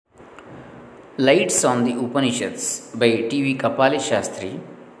Lights on the Upanishads by T.V.KapAli ShAstry,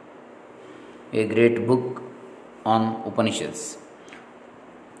 a great book on Upanishads.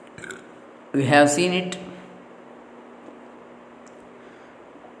 We have seen it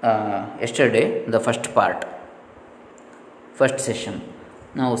yesterday, the first part, first session.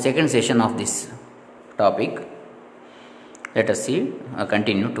 Now, second session of this topic. Let us see,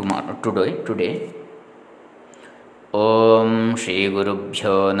 continue today. Om Shri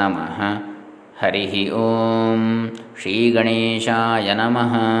Gurubhyo Namaha Harihi Om Shri Ganeshaya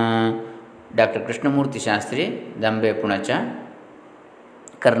Namaha. Dr. Krishnamurti Shastri, Dambe Punacha,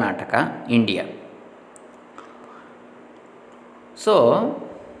 Karnataka, India. So,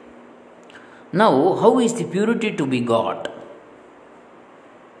 now how is the purity to be got?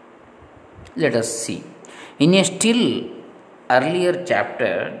 Let us see. In a still earlier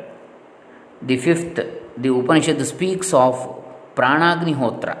chapter, the fifth, the Upanishad speaks of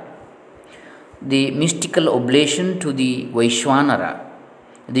Pranagnihotra, the mystical oblation to the Vaishwanara,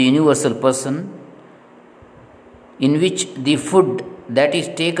 the universal person, in which the food that is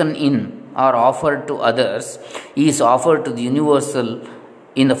taken in or offered to others is offered to the universal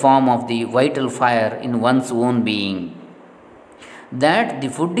in the form of the vital fire in one's own being. That the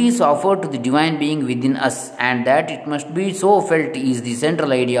food is offered to the divine being within us and that it must be so felt is the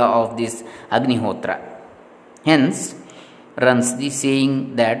central idea of this Agnihotra. Hence runs the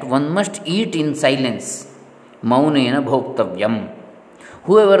saying that one must eat in silence, maunena bhoktavyam.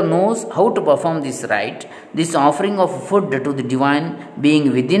 Whoever knows how to perform this rite, this offering of food to the divine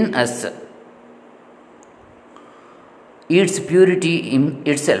being within us, its purity in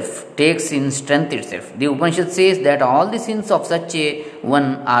itself, takes in strength itself. The Upanishad says that all the sins of such a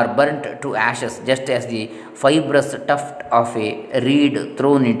one are burnt to ashes, just as the fibrous tuft of a reed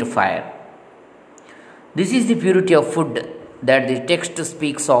thrown into fire. This is the purity of food that the text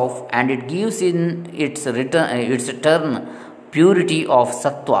speaks of, and it gives in its turn purity of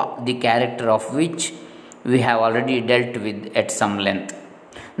sattva, the character of which we have already dealt with at some length.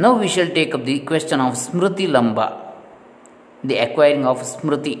 Now we shall take up the question of smriti lamba, the acquiring of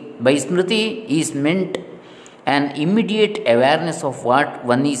smriti. By smriti is meant an immediate awareness of what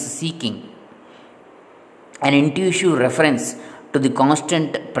one is seeking, an intuitive reference to the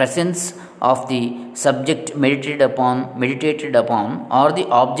constant presence of the subject meditated upon, or the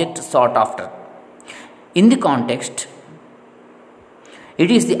object sought after. In the context, it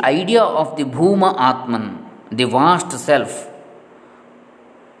is the idea of the Bhuma Atman, the vast self,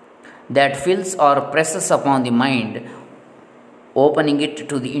 that fills or presses upon the mind, opening it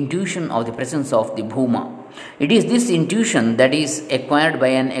to the intuition of the presence of the Bhuma. It is this intuition that is acquired by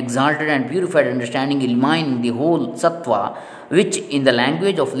an exalted and purified understanding illumining the whole sattva, which in the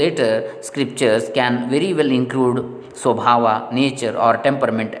language of later scriptures can very well include swabhava, nature or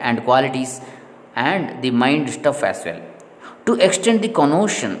temperament and qualities, and the mind stuff as well. To extend the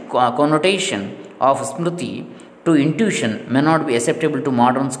connotation of smriti to intuition may not be acceptable to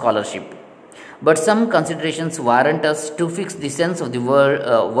modern scholarship, but some considerations warrant us to fix the sense of the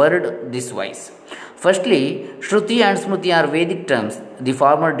word this wise. Firstly, Shruti and Smriti are Vedic terms. The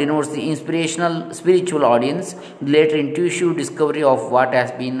former denotes the inspirational spiritual audience, the later intuitive discovery of what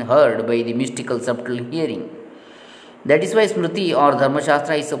has been heard by the mystical subtle hearing. That is why Smriti or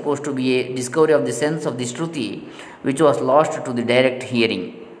Dharmashastra is supposed to be a discovery of the sense of the Shruti, which was lost to the direct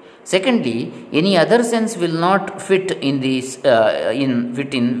hearing. Secondly, any other sense will not fit in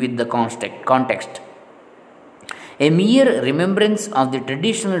with the context. A mere remembrance of the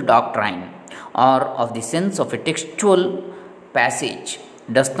traditional doctrine or of the sense of a textual passage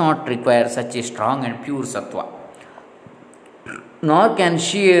does not require such a strong and pure sattva. Nor can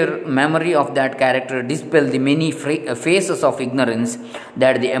sheer memory of that character dispel the many phases of ignorance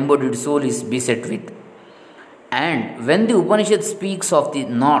that the embodied soul is beset with. And when the Upanishad speaks of the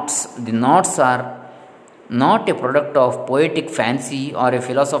knots are not a product of poetic fancy or a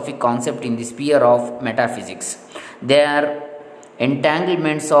philosophic concept in the sphere of metaphysics. They are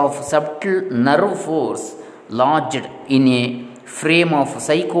entanglements of subtle nerve force lodged in a frame of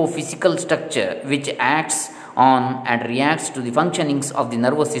psychophysical structure which acts on and reacts to the functionings of the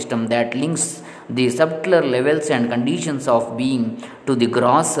nervous system that links the subtler levels and conditions of being to the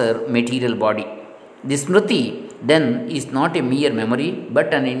grosser material body. The smriti then is not a mere memory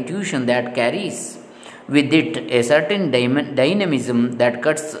but an intuition that carries with it a certain dynamism that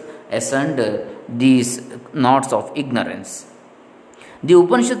cuts asunder these knots of ignorance. The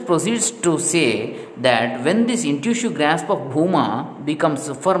Upanishad proceeds to say that when this intuitive grasp of Bhuma becomes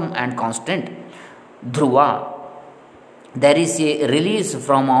firm and constant, Dhruva, there is a release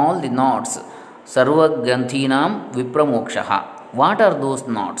from all the knots, Sarva Granthinam Vipramokshaha. What are those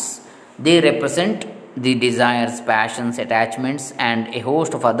knots? They represent the desires, passions, attachments, and a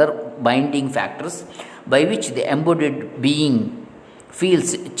host of other binding factors by which the embodied being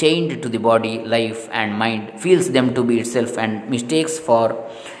feels chained to the body, life, and mind, feels them to be itself, and mistakes for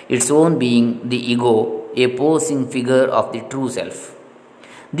its own being the ego, a posing figure of the true self.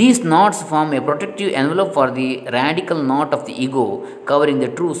 These knots form a protective envelope for the radical knot of the ego, covering the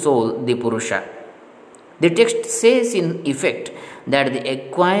true soul, the Purusha. The text says, in effect, that the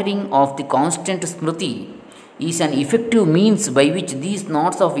acquiring of the constant smriti is an effective means by which these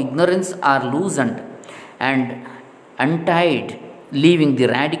knots of ignorance are loosened and untied, leaving the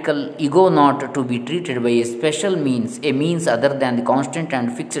radical ego knot to be treated by a special means, a means other than the constant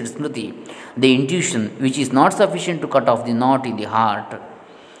and fixed smriti, the intuition, which is not sufficient to cut off the knot in the heart,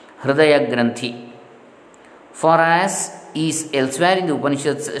 Hridaya Granthi. For as is elsewhere in the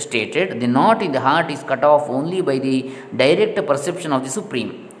Upanishads stated, the knot in the heart is cut off only by the direct perception of the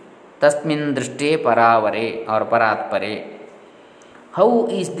Supreme. Tasmin drishte paravare or paratpare. How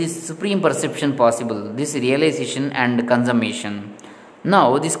is this supreme perception possible, this realization and consummation?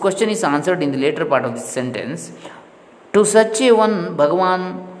 Now, this question is answered in the later part of this sentence. To such a one,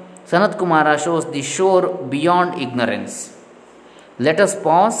 Bhagavan Sanat Kumara shows the shore beyond ignorance. Let us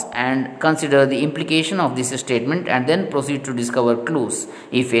pause and consider the implication of this statement and then proceed to discover clues,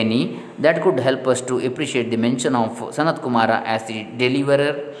 if any, that could help us to appreciate the mention of Sanat Kumara as the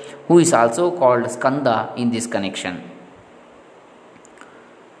deliverer, who is also called Skanda in this connection.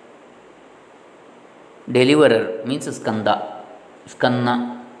 Deliverer means Skanda.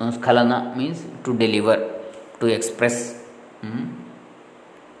 Skhalana means to deliver, to express.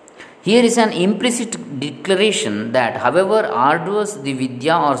 Here is an implicit declaration that, however arduous the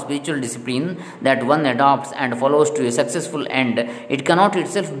vidya or spiritual discipline that one adopts and follows to a successful end, it cannot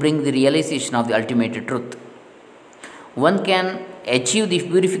itself bring the realization of the ultimate truth. One can achieve the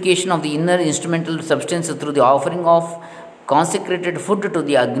purification of the inner instrumental substance through the offering of consecrated food to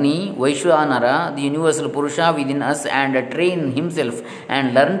the Agni, Vaishwanara, the universal Purusha within us, and train himself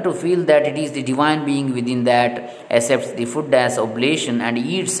and learn to feel that it is the divine being within that accepts the food as oblation and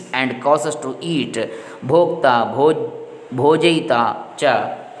eats and causes to eat. Bhokta bhojayita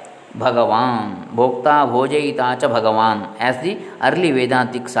cha Bhagavan. Bhokta bhojayita cha Bhagavan, as the early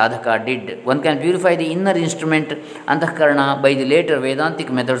Vedantic sadhaka did. One can purify the inner instrument antahkarana by the later Vedantic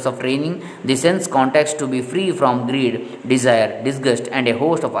methods of training the sense contacts to be free from greed, desire, disgust, and a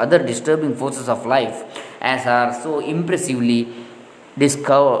host of other disturbing forces of life, as are so impressively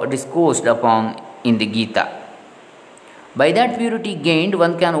discoursed upon in the Gita. By that purity gained,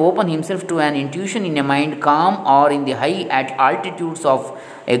 one can open himself to an intuition in a mind calm or in the high altitudes of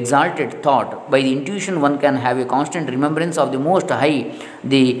exalted thought. By the intuition, one can have a constant remembrance of the most high,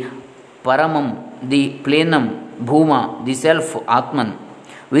 the Paramam, the Plenum, Bhuma, the Self, Atman.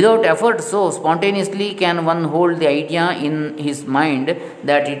 Without effort, so spontaneously can one hold the idea in his mind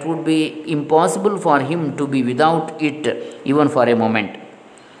that it would be impossible for him to be without it even for a moment.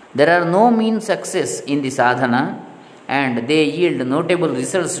 There are no mean success in the sadhana, and they yield notable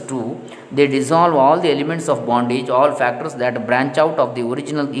results too. They dissolve all the elements of bondage, all factors that branch out of the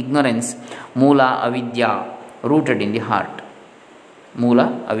original ignorance, Mula Avidya, rooted in the heart.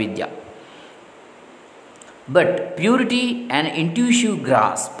 Mula Avidya. But purity and intuitive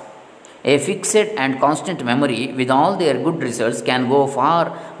grasp, a fixed and constant memory with all their good results can go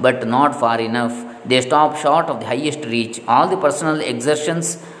far but not far enough. They stop short of the highest reach. All the personal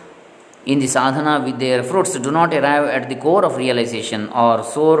exertions in the sadhana with their fruits do not arrive at the core of realization or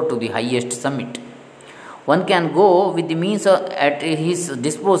soar to the highest summit. One can go with the means at his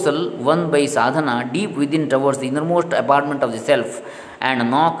disposal, won by sadhana, deep within towards the innermost apartment of the self, and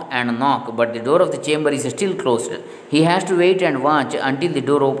knock, but the door of the chamber is still closed. He has to wait and watch until the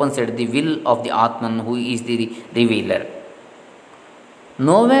door opens at the will of the Atman, who is the revealer.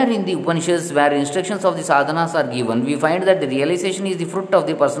 Nowhere in the Upanishads, where instructions of the sadhanas are given, we find that the realization is the fruit of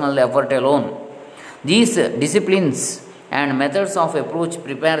the personal effort alone. These disciplines and methods of approach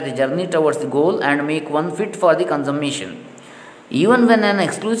prepare the journey towards the goal and make one fit for the consummation. Even when an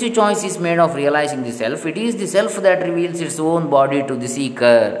exclusive choice is made of realizing the self, it is the self that reveals its own body to the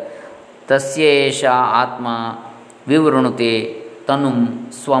seeker. Tasya esha atma vivrunute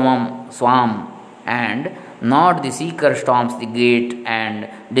tanum swam, and not the seeker storms the gate and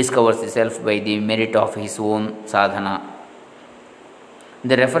discovers the self by the merit of his own sadhana.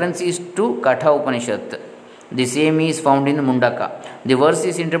 The reference is to Katha Upanishad. The same is found in Mundaka. The verse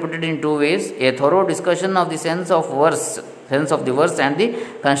is interpreted in two ways: a thorough discussion of the sense of the verse and the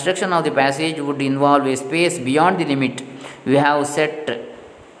construction of the passage would involve a space beyond the limit we have set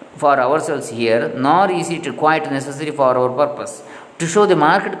for ourselves here, nor is it quite necessary for our purpose. To show the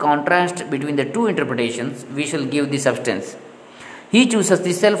marked contrast between the two interpretations, we shall give the substance. He chooses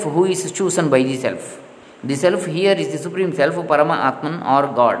the self who is chosen by the self. The self here is the Supreme Self, Parama Atman or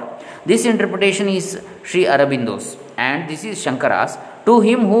God. This interpretation is Sri Aurobindo's and this is Shankara's. To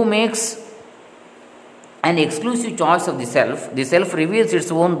him who makes an exclusive choice of the self reveals its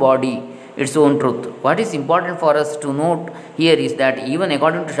own body, its own truth. What is important for us to note here is that even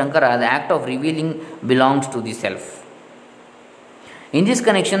according to Shankara, the act of revealing belongs to the self. In this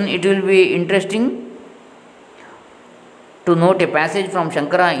connection, it will be interesting to note a passage from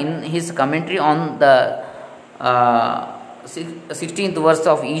Shankara in his commentary on the 16th verse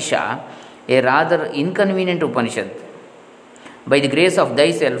of Isha, a rather inconvenient Upanishad. By the grace of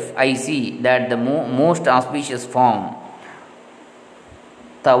thyself, I see that the most auspicious form,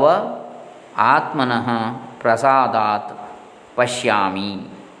 Tava Atmanaha Prasadat Pashyami.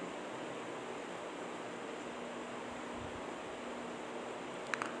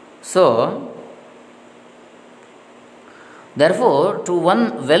 So, therefore, to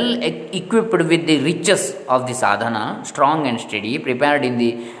one well equipped with the riches of the sadhana, strong and steady, prepared in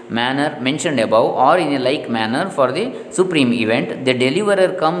the manner mentioned above, or in a like manner for the supreme event, the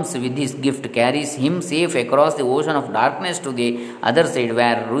deliverer comes with his gift, carries him safe across the ocean of darkness to the other side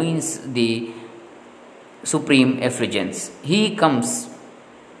where ruins the supreme effulgence. He comes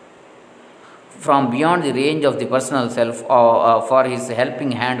from beyond the range of the personal self, for his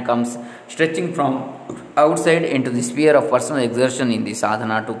helping hand comes stretching from outside into the sphere of personal exertion in the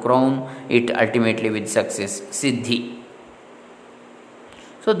sadhana to crown it ultimately with success, siddhi.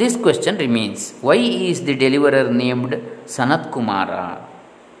 So this question remains: why is the deliverer named Sanat Kumara?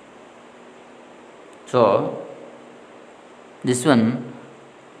 So this one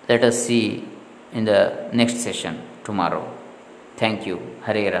let us see in the next session tomorrow. Thank you.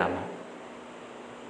 Hare Rama.